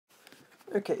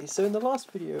Okay, so in the last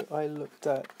video I looked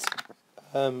at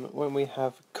when we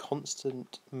have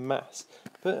constant mass,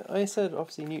 but I said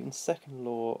obviously Newton's second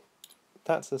law,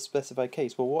 that's a specified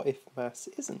case. Well, what if mass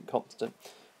isn't constant?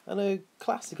 And a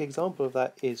classic example of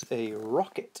that is a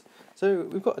rocket. So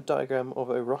we've got a diagram of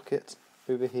a rocket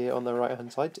over here on the right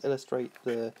hand side to illustrate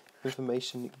the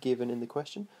information given in the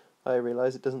question. I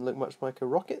realise it doesn't look much like a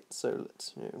rocket, so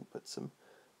let's put some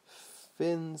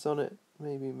fins on it,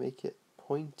 maybe make it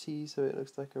pointy so it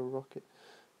looks like a rocket,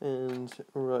 and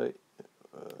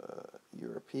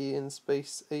European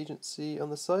Space Agency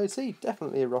on the side. See,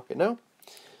 definitely a rocket now.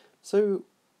 So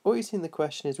what you see in the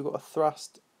question is we've got a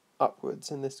thrust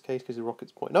upwards, in this case because the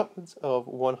rocket's pointing upwards, of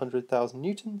 100,000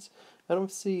 newtons, and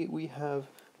obviously we have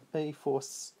a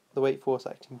force, the weight force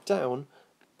acting down,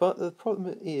 but the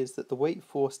problem is that the weight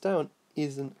force down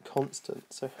isn't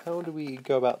constant. So how do we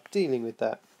go about dealing with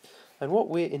that? And what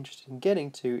we're interested in getting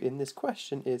to in this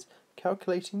question is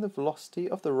calculating the velocity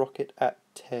of the rocket at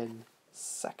 10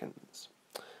 seconds.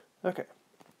 Okay,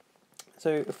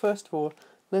 so first of all,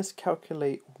 let's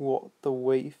calculate what the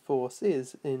weight force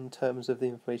is in terms of the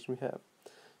information we have.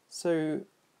 So,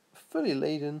 fully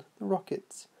laden, the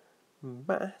rocket's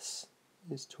mass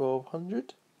is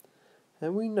 1200,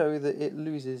 and we know that it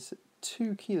loses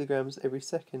 2 kilograms every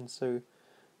second, so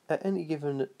at any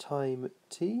given time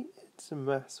t, its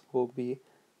mass will be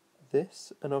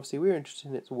this, and obviously we're interested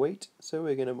in its weight, so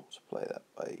we're going to multiply that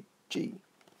by g.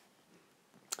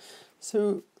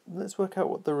 So let's work out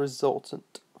what the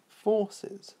resultant force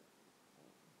is.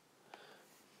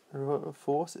 The resultant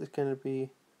force is going to be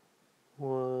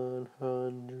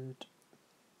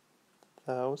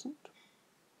 100,000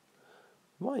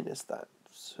 minus that,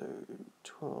 so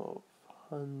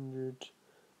 1200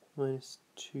 minus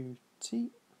 2t.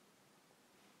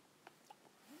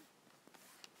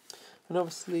 And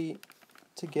obviously,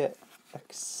 to get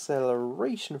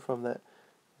acceleration from that,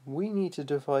 we need to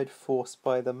divide force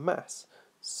by the mass.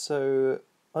 So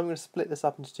I'm going to split this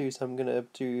up into two, so I'm going to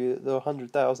do the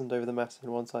 100,000 over the mass on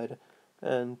one side,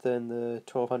 and then the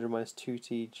 1200 minus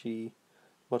 2tg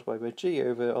multiplied by g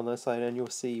over on the other side, and you'll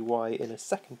see why in a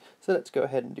second. So let's go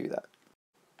ahead and do that.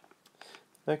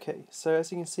 Okay, so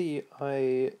as you can see,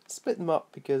 I split them up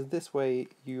because this way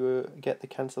you get the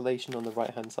cancellation on the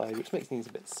right hand side, which makes things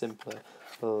a bit simpler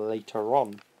later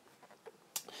on.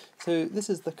 So this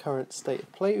is the current state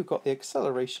of play. We've got the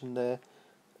acceleration there,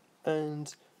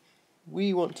 and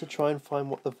we want to try and find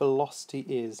what the velocity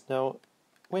is. Now,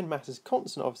 when mass is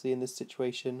constant, obviously in this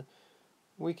situation,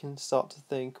 we can start to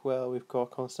think, well, we've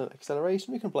got constant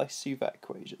acceleration, we can apply Suvat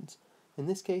equations. In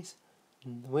this case,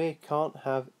 we can't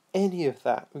have any of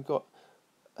that. We've got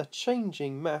a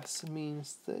changing mass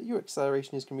means that your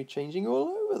acceleration is going to be changing all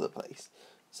over the place.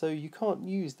 So you can't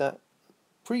use that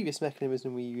previous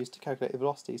mechanism we used to calculate the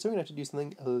velocity, so we're going to have to do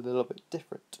something a little bit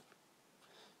different.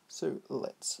 So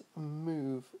let's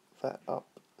move that up.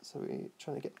 So we're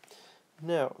trying to get...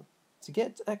 Now, to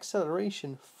get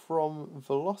acceleration from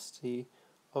velocity,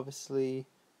 obviously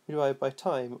we divide by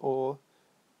time, or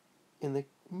in the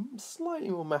slightly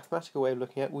more mathematical way of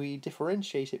looking at it, we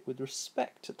differentiate it with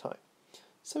respect to time.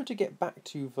 So to get back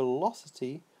to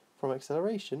velocity from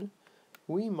acceleration,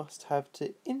 we must have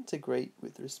to integrate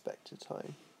with respect to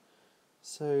time.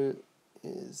 So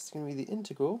it's going to be the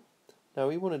integral. Now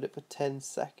we wanted it for 10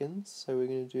 seconds, so we're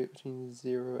going to do it between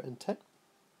 0 and 10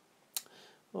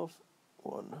 of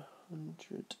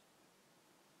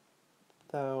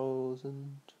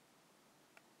 100,000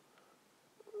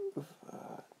 of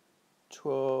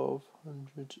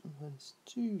 1200 minus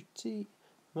 2t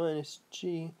minus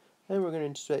g, and we're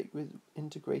going to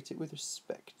integrate it with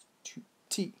respect to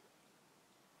t.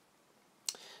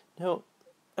 Now,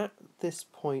 at this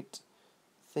point,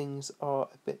 things are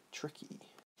a bit tricky.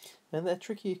 And they're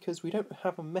tricky because we don't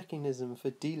have a mechanism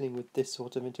for dealing with this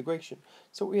sort of integration.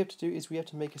 So what we have to do is we have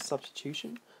to make a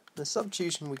substitution. The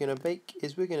substitution we're going to make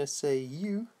is we're going to say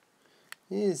u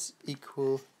is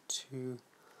equal to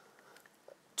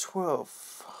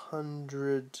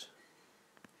 1200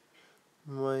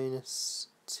 minus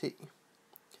t.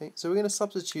 Okay, so we're going to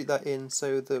substitute that in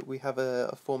so that we have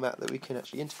a format that we can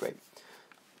actually integrate.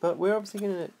 But we're obviously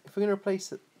going to, if we're going to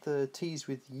replace the t's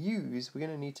with u's, we're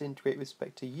going to need to integrate with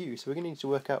respect to u. So we're going to need to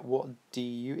work out what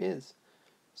du is.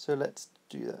 So let's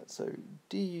do that. So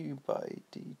du by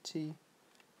dt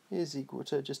is equal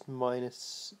to just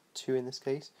minus 2 in this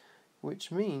case,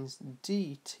 which means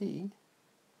dt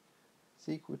is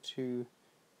equal to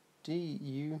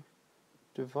du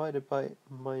divided by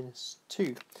minus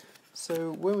 2.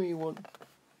 So when we want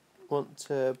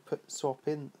to swap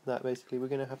in that, basically we're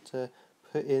going to have to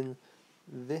put in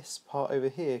this part over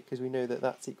here because we know that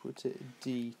that's equal to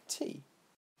dt.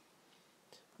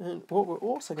 And what we're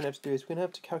also going to have to do is we're going to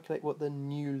have to calculate what the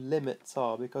new limits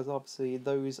are, because obviously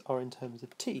those are in terms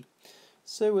of t.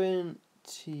 So when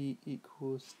t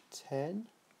equals 10,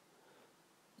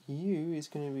 u is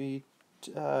going to be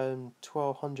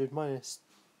 1200 minus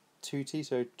 2t,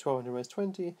 so 1200 minus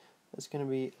 20, that's going to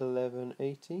be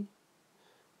 1180.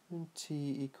 When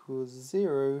t equals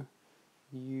 0,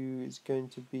 u is going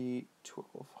to be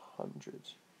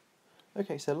 1200.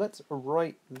 Okay, so let's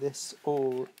write this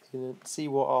all in and see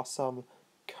what our sum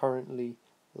currently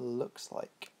looks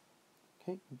like.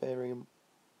 Okay, bearing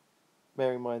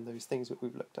in mind those things that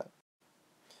we've looked at.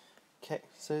 Okay,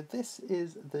 so this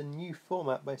is the new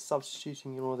format by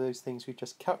substituting in all those things we've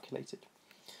just calculated.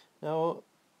 Now,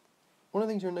 one of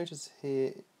the things you'll notice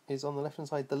here is on the left hand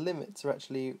side the limits are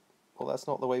actually, well, that's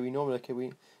not the way we normally look at it.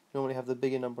 We normally have the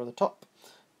bigger number on the top,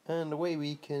 and the way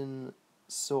we can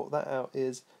sort that out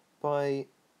is by,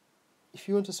 if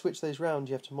you want to switch those round,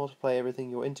 you have to multiply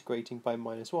everything you're integrating by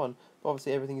 -1, but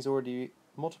obviously everything is already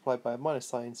multiplied by a minus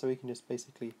sign, so we can just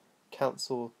basically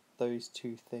cancel those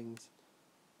two things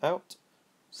out.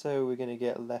 So we're going to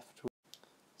get left with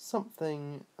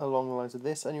something along the lines of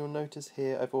this, and you'll notice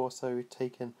here I've also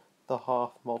taken the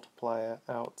half multiplier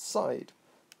outside.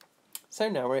 So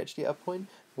now we're actually at a point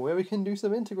where we can do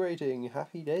some integrating.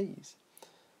 Happy days.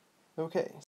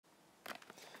 Okay.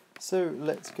 So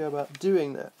let's go about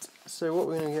doing that. So what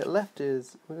we're going to get left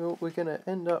is, we're going to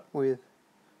end up with,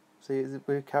 so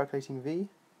we're calculating v.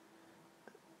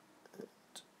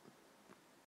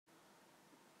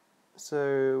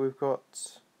 So we've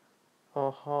got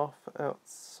our half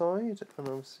outside, and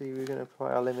obviously we're going to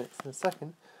apply our limits in a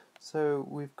second. So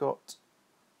we've got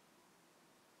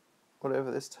whatever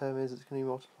this term is, it's going to be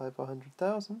multiplied by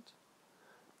 100,000.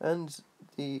 And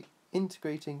the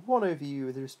integrating 1 over u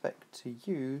with respect to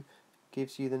u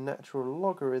gives you the natural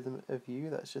logarithm of u.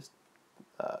 That's just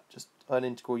an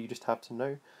integral you just have to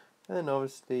know. And then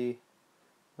obviously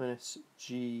minus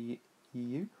gu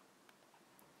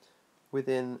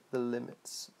within the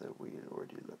limits that we had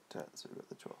already looked at. So we've got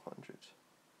the 1200,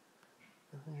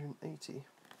 180.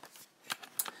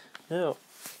 Now,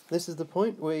 this is the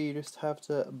point where you just have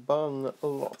to bung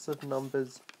lots of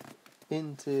numbers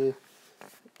into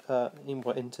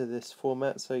this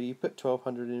format. So you put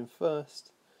 1200 in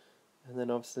first, and then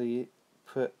obviously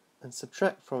put and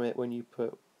subtract from it when you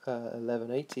put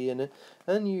 1180 in it,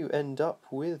 and you end up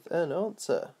with an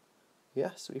answer.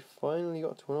 Yes, we finally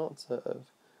got to an answer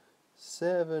of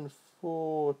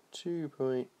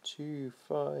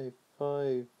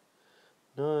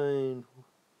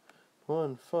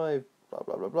 742.2555915, blah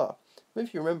blah blah blah. But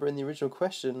if you remember in the original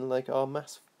question, like our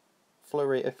mass flow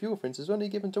rate of fuel, for instance, is only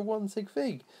given to 1 sig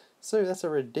fig. So that's a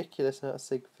ridiculous amount of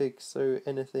sig figs, so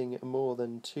anything more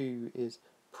than 2 is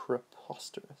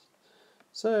preposterous.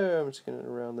 So I'm just going to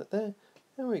round that there,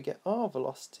 and we get our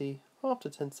velocity after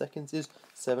 10 seconds is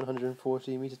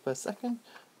 740 meters per second,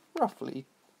 roughly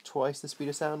twice the speed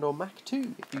of sound, or Mach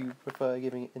 2 if you prefer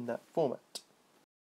giving it in that format.